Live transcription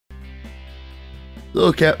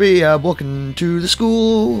Look at me, I'm walking to the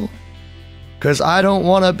school, 'cause I don't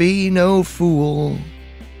wanna be no fool.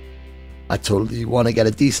 I totally wanna get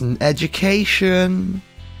a decent education.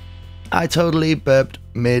 I totally burped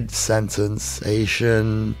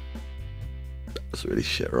mid-sentence-ation. That's really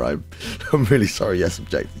shit rhyme. I'm really sorry I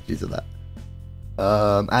subjected you to that.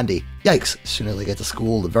 Andy. Yikes. As soon as I get to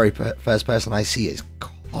school, the very first person I see is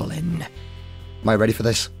Colin. Am I ready for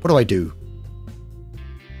this? What do I do?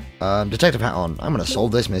 Detective hat on. I'm gonna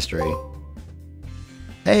solve this mystery.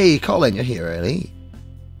 Hey, Colin, you're here early.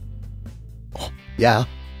 Oh, yeah.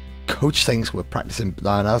 Coach thinks we're practicing.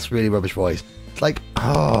 No, that's really rubbish voice. It's like,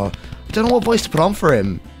 oh, I don't know what voice to put on for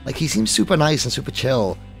him. Like, he seems super nice and super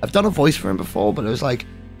chill. I've done a voice for him before, but it was like,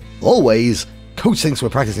 always, Coach thinks we're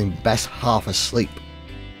practicing best half asleep.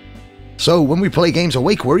 So when we play games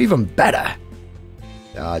awake, we're even better.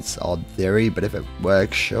 It's odd theory, but if it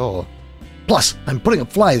works, sure. Plus, I'm putting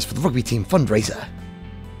up flyers for the rugby team fundraiser.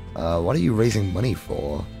 What are you raising money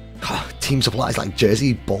for? Team supplies like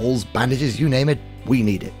jersey, balls, bandages, you name it, we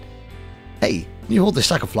need it. Hey, can you hold this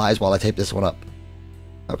stack of flyers while I tape this one up?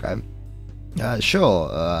 Okay. Sure.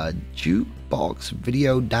 Jukebox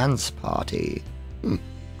video dance party.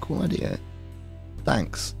 Cool idea.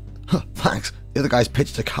 Thanks. Thanks. The other guys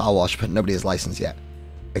pitched a car wash, but nobody has license yet.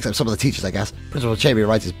 Except some of the teachers, I guess. Principal Champion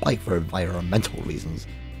rides his bike for environmental reasons.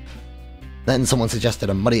 Then someone suggested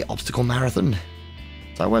a muddy obstacle marathon.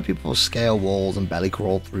 Is that where people scale walls and belly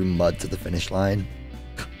crawl through mud to the finish line?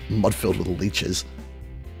 Mud filled with leeches.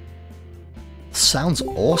 Sounds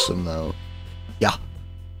awesome, though. Yeah,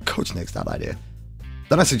 Coach nixed that idea.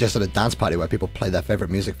 Then I suggested a dance party where people play their favorite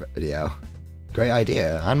music video. Great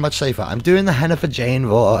idea, and much safer. I'm doing the Hennifer Jane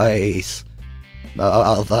voice.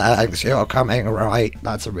 Oh, thanks, you're coming right.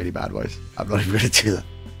 That's a really bad voice. I'm not even going to do that.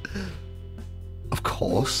 Of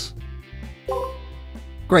course.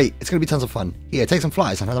 Great, it's going to be tons of fun. Here, take some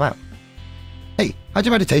flyers and hand them out. Hey, how'd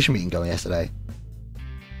your meditation meeting go yesterday?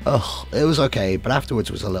 Ugh, it was okay, but afterwards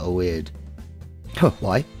was a little weird.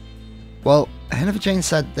 Why? Well, Hennifer Jane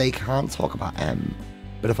said they can't talk about M,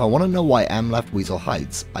 but if I want to know why M left Weasel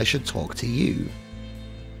Heights, I should talk to you.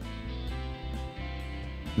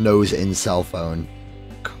 Nose in cell phone.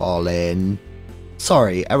 Colin.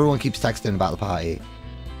 Sorry, everyone keeps texting about the party.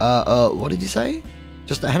 What did you say?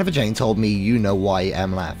 Just that Hennifer Jane told me you know why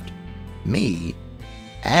M left. Me?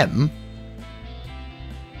 M?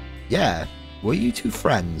 Yeah, were you two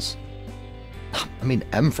friends? I mean,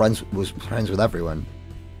 M was friends with everyone.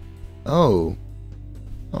 Oh.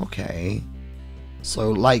 Okay.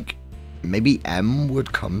 So, like, maybe M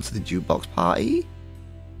would come to the jukebox party?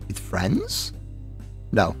 With friends?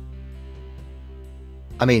 No.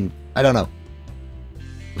 I mean, I don't know.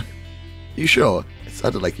 You sure? It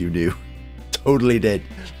sounded like you knew. Totally did.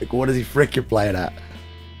 Like, what is he frickin' playing at?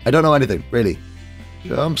 I don't know anything, really.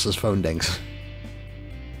 Jumps as phone dings.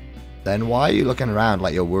 Then why are you looking around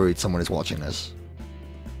like you're worried someone is watching us?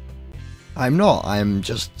 I'm not. I'm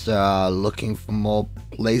just looking for more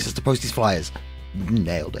places to post these flyers.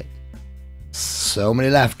 Nailed it. So many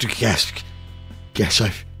left. Guess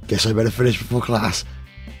I better finish before class.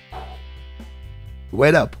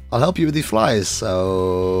 Wait up. I'll help you with these flyers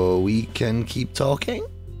so we can keep talking.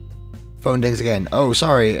 Phone dings again. Oh,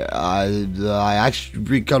 sorry. I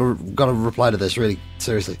actually gotta reply to this really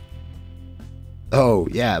seriously. Oh,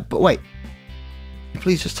 yeah, but wait.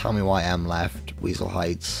 Please just tell me why M left Weasel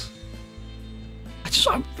Heights.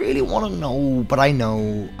 I really want to know, but I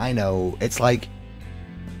know. It's like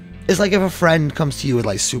if a friend comes to you with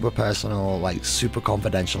like super personal, like super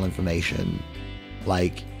confidential information,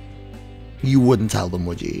 like you wouldn't tell them,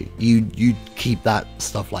 would you? You'd keep that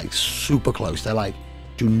stuff like super close. They're like,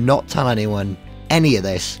 do not tell anyone any of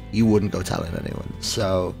this. You wouldn't go telling anyone.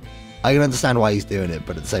 So I can understand why he's doing it,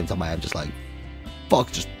 but at the same time, I am just like,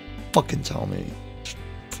 fuck, just fucking tell me.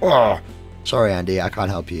 Sorry, Andy, I can't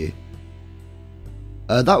help you.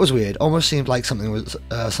 That was weird. Almost seemed like something's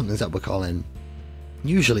up with Colin.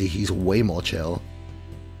 Usually he's way more chill.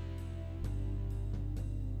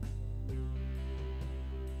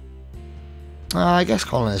 I guess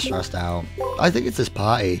Colin is stressed out. I think it's this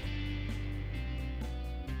party.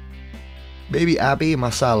 Maybe Abby,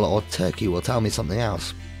 Marcel, or Turkey will tell me something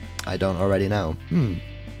else I don't already know.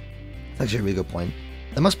 That's actually a really good point.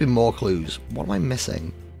 There must be more clues. What am I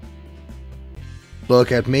missing?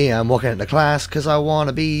 Look at me, I'm walking into class because I want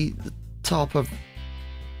to be the top of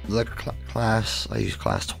the class. I used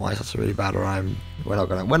class twice, that's a really bad rhyme. We're not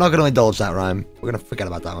gonna indulge that rhyme. We're gonna forget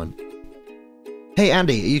about that one. Hey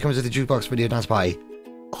Andy, are you coming to the jukebox video dance party?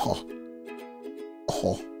 Oh.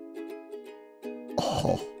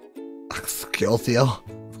 Guilty.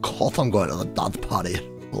 Of course I'm going to the dance party.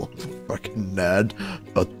 Fucking nerd.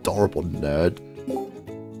 Adorable nerd.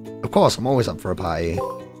 Of course, I'm always up for a party.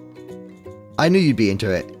 I knew you'd be into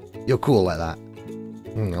it. You're cool like that.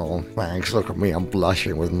 Oh, thanks. Look at me. I'm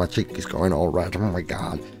blushing with my cheeks going all red. Oh my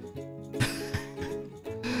god.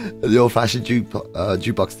 The old-fashioned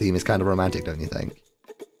jukebox theme is kind of romantic, don't you think?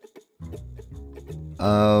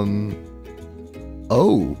 Oh.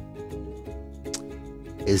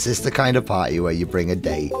 Is this the kind of party where you bring a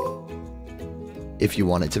date? If you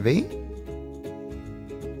want it to be?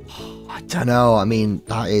 I don't know. I mean,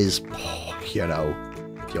 that is, you know,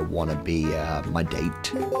 if you want to be my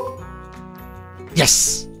date.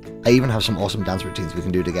 Yes! I even have some awesome dance routines we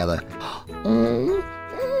can do together.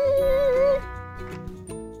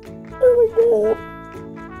 Oh my god.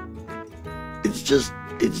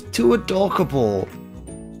 It's too adorable.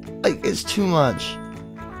 Like, it's too much.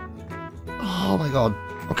 Oh my god.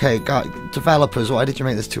 Okay, God, developers, why did you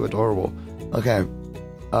make this too adorable? Okay.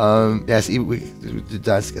 Yes, we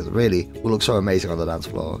dance together. Really, we'll look so amazing on the dance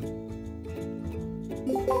floor.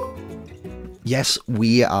 Yes,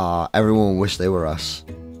 we are. Everyone will wish they were us.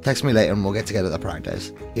 Text me later and we'll get together at the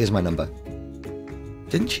practice. Here's my number.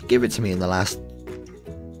 Didn't she give it to me in the last...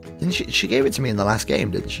 Didn't she? She gave it to me in the last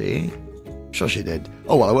game, didn't she? I'm sure she did.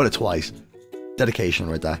 Oh, well, I won it twice. Dedication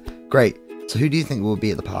right there. Great. So who do you think will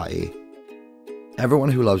be at the party?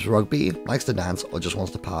 Everyone who loves rugby, likes to dance, or just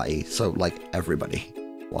wants to party. So, like, everybody.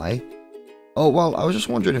 Why? Oh, well, I was just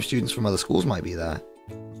wondering if students from other schools might be there.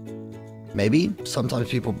 Maybe. Sometimes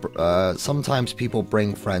people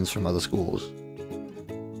bring friends from other schools.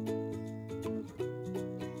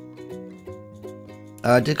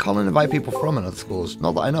 Did Colin invite people from other schools?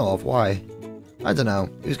 Not that I know of. Why? I don't know.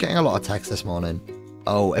 He was getting a lot of texts this morning.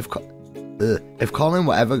 Oh, if Colin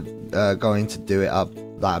were ever going to do it up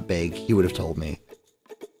that big, he would have told me.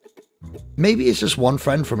 Maybe it's just one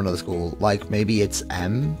friend from another school. Like, maybe it's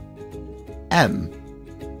M? M?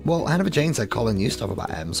 Well, Hannah Jane said Colin knew stuff about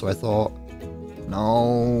M, so I thought,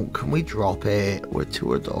 no, can we drop it? We're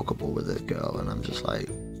too adorable with this girl, and I'm just like,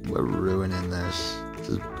 we're ruining this. This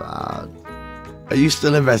is bad. Are you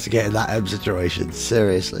still investigating that M situation?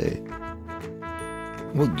 Seriously?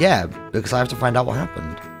 Well, yeah, because I have to find out what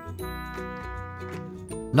happened.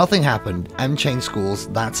 Nothing happened. M changed schools.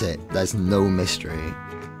 That's it. There's no mystery.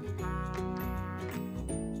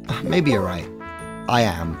 Maybe you're right. I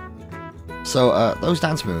am. So, those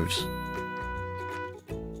dance moves.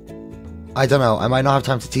 I don't know. I might not have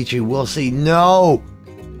time to teach you. We'll see. No!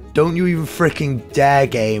 Don't you even freaking dare,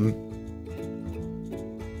 game.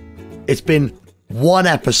 It's been one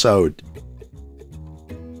episode.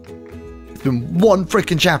 It's been one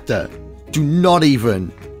freaking chapter. Do not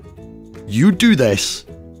even. You do this.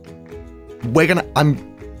 I'm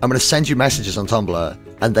gonna send you messages on Tumblr,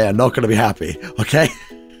 and they are not gonna be happy, okay?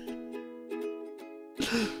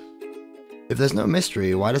 If there's no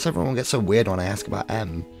mystery, why does everyone get so weird when I ask about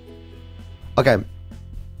M? Okay.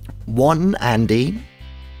 One, Andy.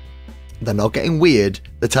 They're not getting weird.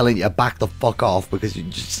 They're telling you to back the fuck off because you're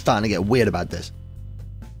just starting to get weird about this.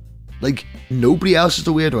 Like, nobody else is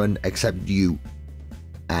the weird one except you.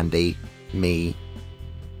 Andy, me,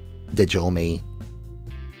 digital me.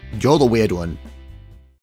 You're the weird one.